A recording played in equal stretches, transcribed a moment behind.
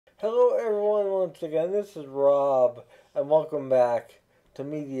Hello, everyone, once again. This is Rob, and welcome back to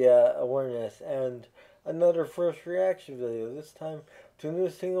Media Awareness and another first reaction video. This time to a new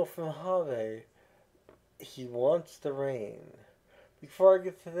single from Have. He Wants the Rain. Before I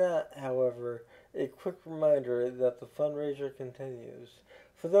get to that, however, a quick reminder that the fundraiser continues.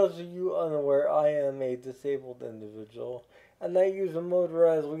 For those of you unaware, I am a disabled individual, and I use a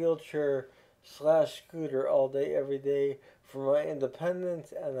motorized wheelchair slash scooter all day, every day for my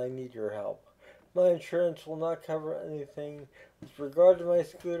independence, and I need your help. My insurance will not cover anything with regard to my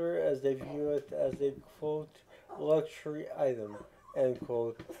scooter as they view it as a quote luxury item end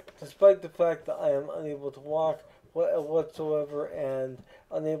quote, despite the fact that I am unable to walk whatsoever and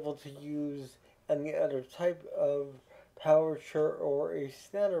unable to use any other type of power chair or a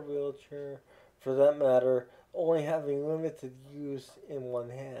standard wheelchair for that matter, only having limited use in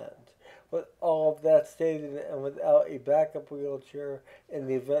one hand. With all of that stated and without a backup wheelchair in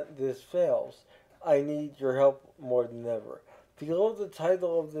the event this fails, I need your help more than ever. Below the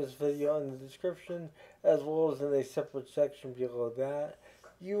title of this video in the description, as well as in a separate section below that,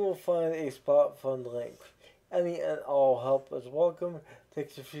 you will find a spot fund link. Any and all help is welcome.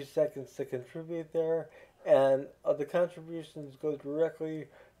 Takes a few seconds to contribute there, and the contributions go directly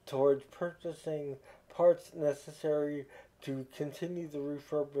towards purchasing parts necessary to continue the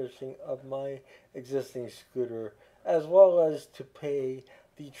refurbishing of my existing scooter, as well as to pay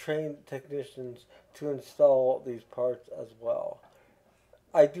the trained technicians to install these parts as well.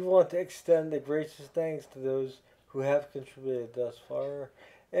 I do want to extend a gracious thanks to those who have contributed thus far,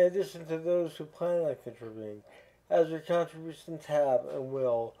 in addition to those who plan on contributing, as your contributions have and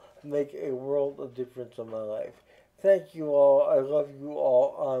will make a world of difference in my life. Thank you all. I love you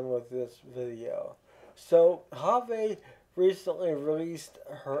all. On with this video. So, Have recently released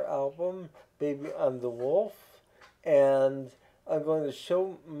her album, Baby I'm the Wolf, and I'm going to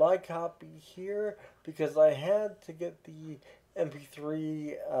show my copy here because I had to get the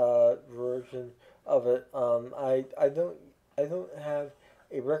MP3 version of it. I don't have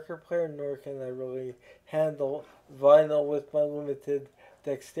a record player, nor can I really handle vinyl with my limited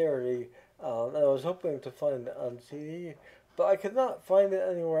dexterity. And I was hoping to find it on CD, but I could not find it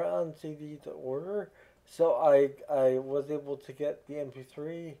anywhere on CD to order. So I was able to get the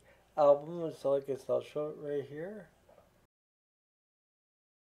MP3 album. So I guess I'll show it right here.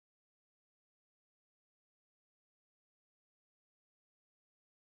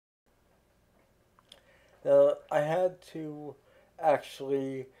 Now I had to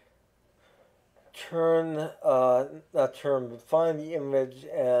actually not turn, but find the image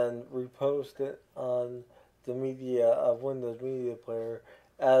and repost it on the Windows Media Player,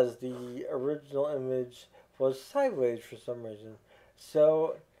 as the original image was sideways for some reason.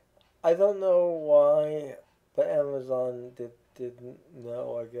 So I don't know why, but Amazon didn't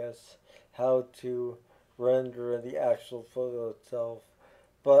know, I guess, how to render the actual photo itself.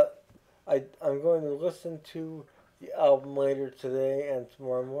 But I'm going to listen to the album later today and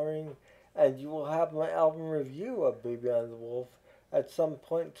tomorrow morning, and you will have my album review of Baby on the Wolf at some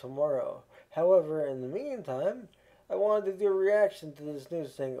point tomorrow. However, in the meantime, I wanted to do a reaction to this new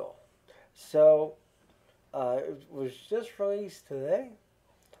single. So, it was just released today.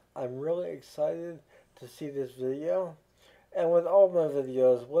 I'm really excited to see this video. And with all my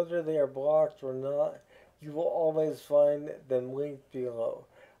videos, whether they are blocked or not, you will always find them linked below.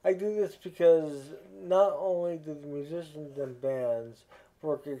 I do this because not only do the musicians and bands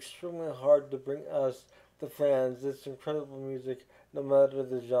work extremely hard to bring us, the fans, this incredible music, no matter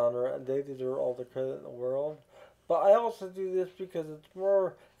the genre, and they deserve all the credit in the world, but I also do this because it's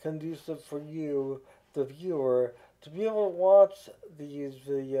more conducive for you, the viewer, to be able to watch these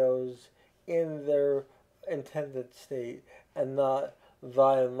videos in their intended state and not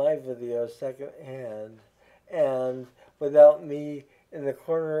via my video secondhand and without me in the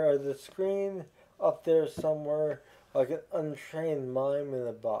corner of the screen up there somewhere like an untrained mime in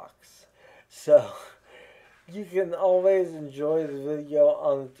a box. So you can always enjoy the video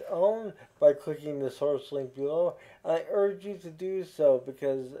on its own by clicking the source link below. And I urge you to do so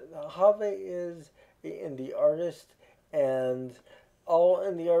because Have is an indie artist, and all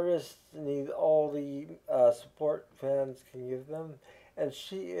indie artists need all the support fans can give them. And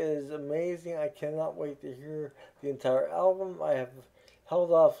she is amazing. I cannot wait to hear the entire album. I have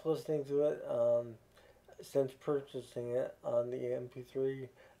held off listening to it since purchasing it on the MP3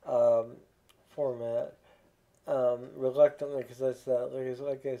 format reluctantly, because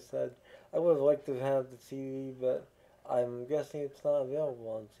like I said, I would have liked to have the CD, but I'm guessing it's not available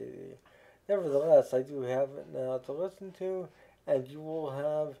on CD. Nevertheless, I do have it now to listen to, and you will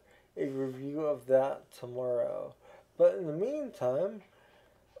have a review of that tomorrow. But in the meantime,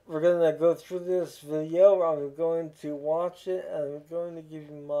 we're gonna go through this video. I'm going to watch it, and I'm going to give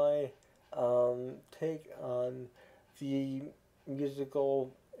you my take on the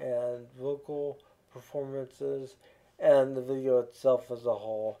musical and vocal performances and the video itself as a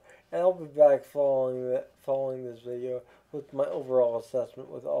whole. And I'll be back following this video with my overall assessment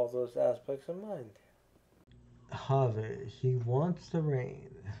with all those aspects in mind. Harvey, he wants the rain.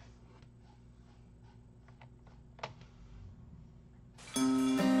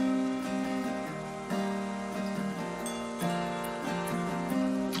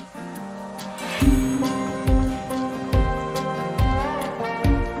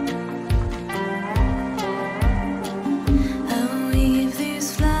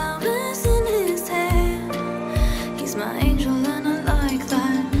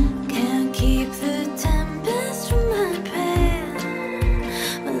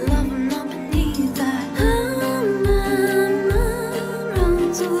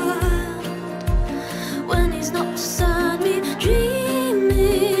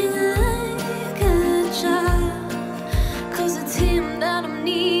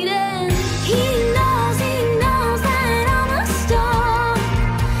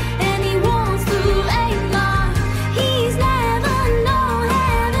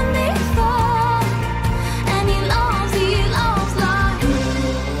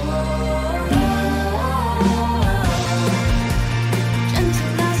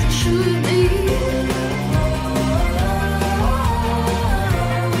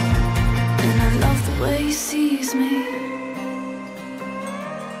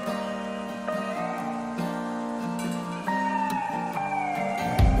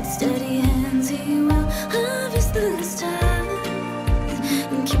 Steady hands, he will harvest the stars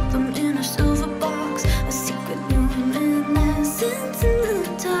and keep them in a silver box, a secret luminescence in the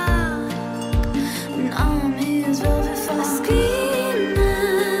dark. And I'm his velvet fox, scream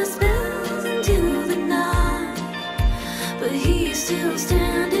the spells into the night, but he's still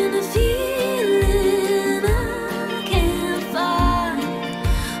standing, a feeling I can't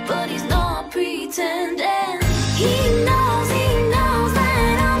fight, but he's not pretending. He knows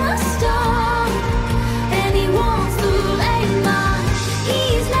that I'm a star, and he wants to lay mine.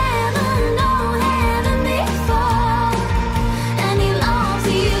 He's never known heaven before, and he loves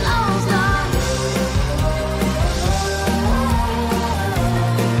life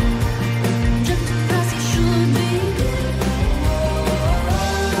just as he should be.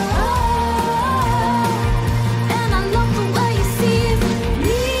 And I love the way he sees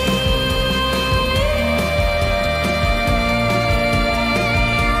me.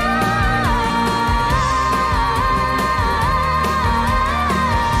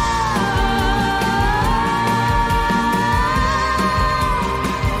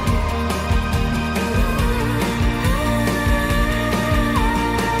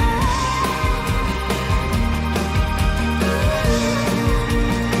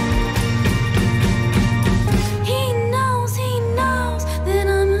 He knows that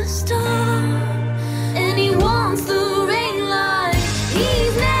I'm a star, and he wants the rain like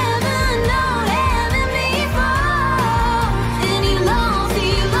he's never known heaven before, and he loves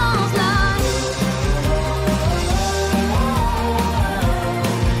life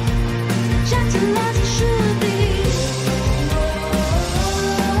gentle as he should be.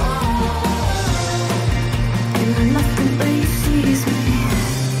 And I love the way he sees me.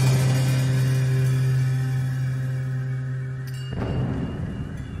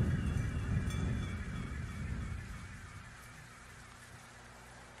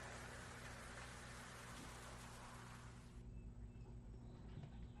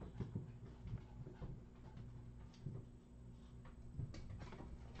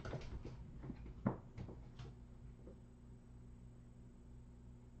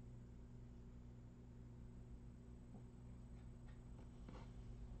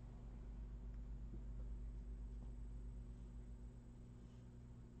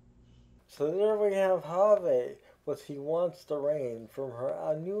 So there we have Harvey with He Wants the Rain from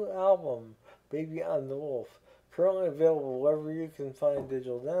her new album, Baby on the Wolf. Currently available wherever you can find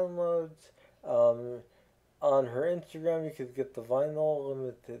digital downloads. On her Instagram, you could get the vinyl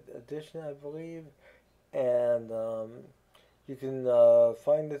limited edition, I believe. And you can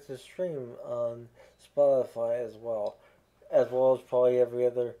find it to stream on Spotify as well as probably every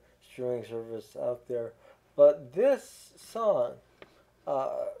other streaming service out there. But this song,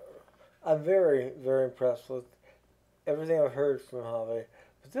 I'm very, very impressed with everything I've heard from Harvey.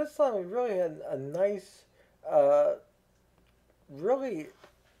 But this song really had a nice, really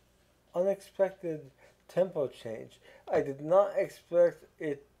unexpected tempo change. I did not expect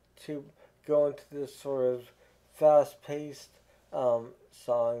it to go into this sort of fast-paced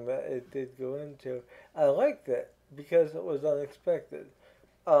song that it did go into. I liked it because it was unexpected.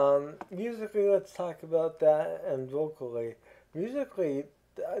 Musically, let's talk about that, and vocally. Musically,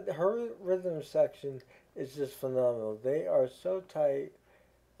 her rhythm section is just phenomenal. They are so tight.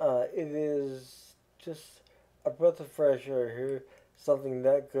 It is just a breath of fresh air here. Something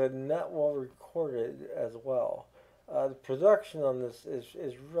that good and that well recorded as well. The production on this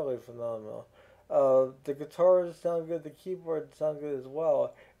is really phenomenal. The guitars sound good, the keyboards sound good as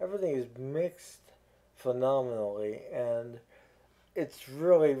well. Everything is mixed phenomenally, and it's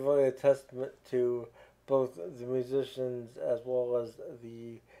really, really a testament to both the musicians as well as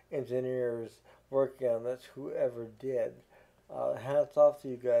the engineers working on this, whoever did. Hats off to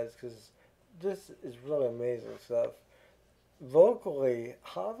you guys because this is really amazing stuff. Vocally,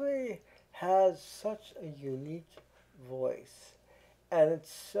 Have has such a unique voice, and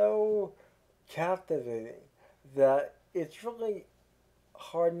it's so captivating that it's really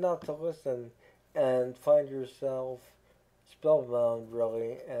hard not to listen and find yourself spellbound,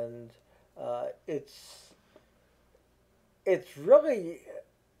 really. And it's really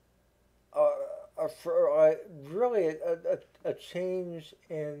really a change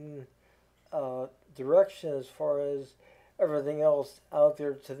in direction as far as everything else out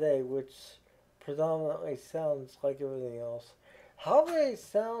there today, which predominantly sounds like everything else. Have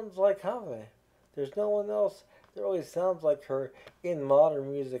sounds like Have. There's no one else that really sounds like her in modern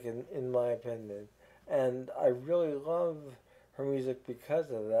music, in my opinion. And I really love her music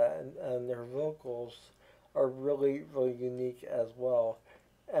because of that, and her vocals are really, really unique as well.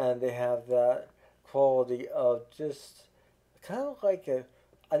 And they have that quality of just kind of like an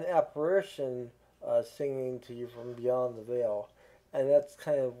apparition singing to you from beyond the veil. And that's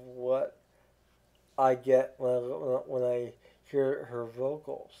kind of what I get when I hear her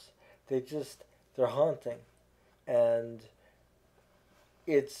vocals. They're haunting, and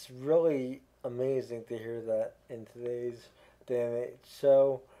it's really amazing to hear that in today's day and age.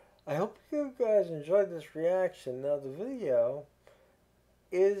 So I hope you guys enjoyed this reaction. Now the video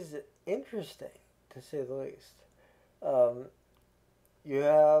is interesting to say the least. Um, you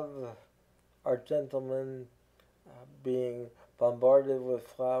have our gentleman being bombarded with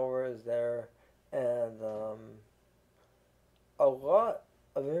flowers there, and a lot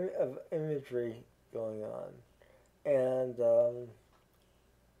of imagery going on. And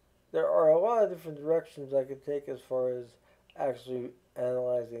there are a lot of different directions I could take as far as actually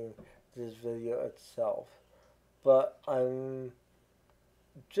analyzing this video itself. But I'm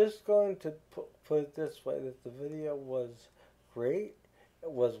just going to put it this way, that the video was great.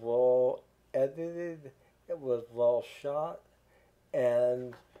 It was well edited. It was well shot.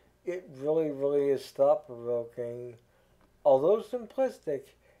 And it really, really is thought provoking. Although simplistic,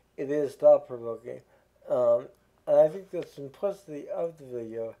 it is thought provoking. And I think the simplicity of the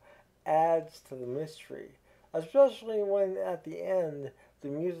video adds to the mystery, especially when at the end the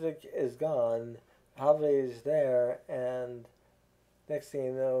music is gone, Have is there, and next thing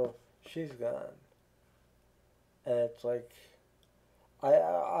you know, she's gone. And it's like,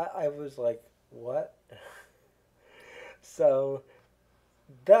 I was like, what? So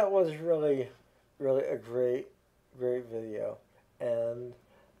that was really, really a great video, and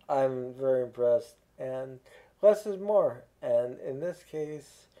I'm very impressed. And less is more, and in this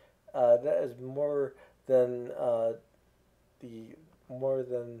case, that is the more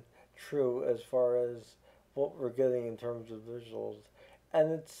than true as far as what we're getting in terms of visuals,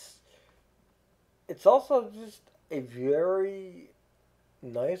 and it's also just a very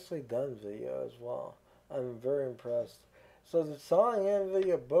nicely done video as well. I'm very impressed. So the song and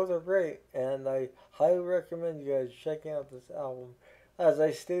video both are great, and I highly recommend you guys checking out this album. As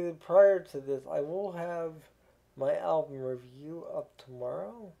I stated prior to this, I will have my album review up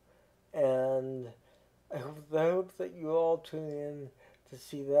tomorrow, and I hope that you all tune in to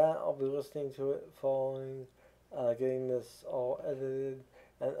see that. I'll be listening to it following, getting this all edited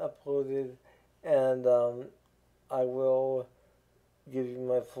and uploaded, and I will give you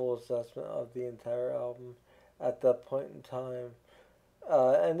my full assessment of the entire album at that point in time.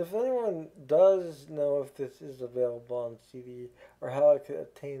 And if anyone does know if this is available on CD or how I could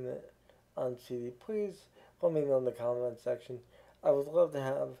obtain it on CD, please let me know in the comment section. I would love to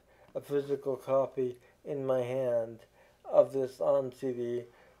have a physical copy in my hand of this on CD,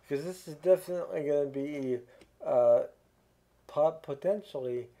 because this is definitely going to be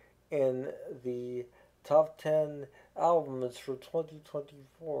potentially in the top 10 albums for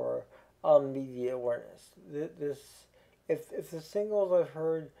 2024 on media awareness. If the singles I've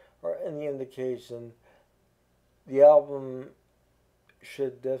heard are any indication, the album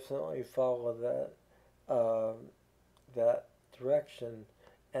should definitely follow that direction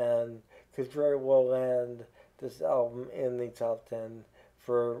and could very well land this album in the top 10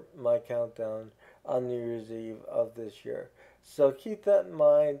 for my countdown on New Year's Eve of this year. So keep that in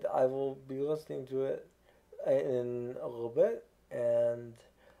mind. I will be listening to it in a little bit and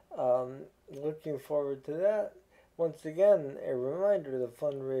looking forward to that. Once again, a reminder the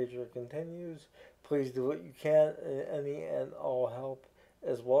fundraiser continues. Please do what you can. Any and all help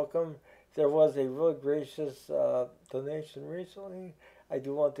is welcome. There was a really gracious donation recently. I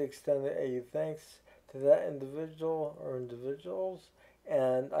do want to extend a thanks to that individual or individuals,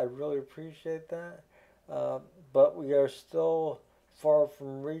 and I really appreciate that. But we are still far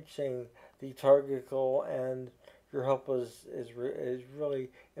from reaching the target goal, and your help is really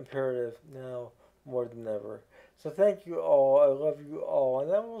imperative now more than ever. So thank you all. I love you all,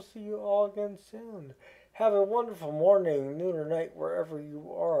 and I will see you all again soon. Have a wonderful morning, noon, or night wherever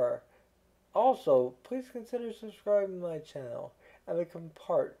you are. Also, please consider subscribing to my channel and become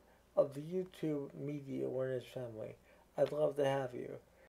part of the YouTube Media Awareness family. I'd love to have you.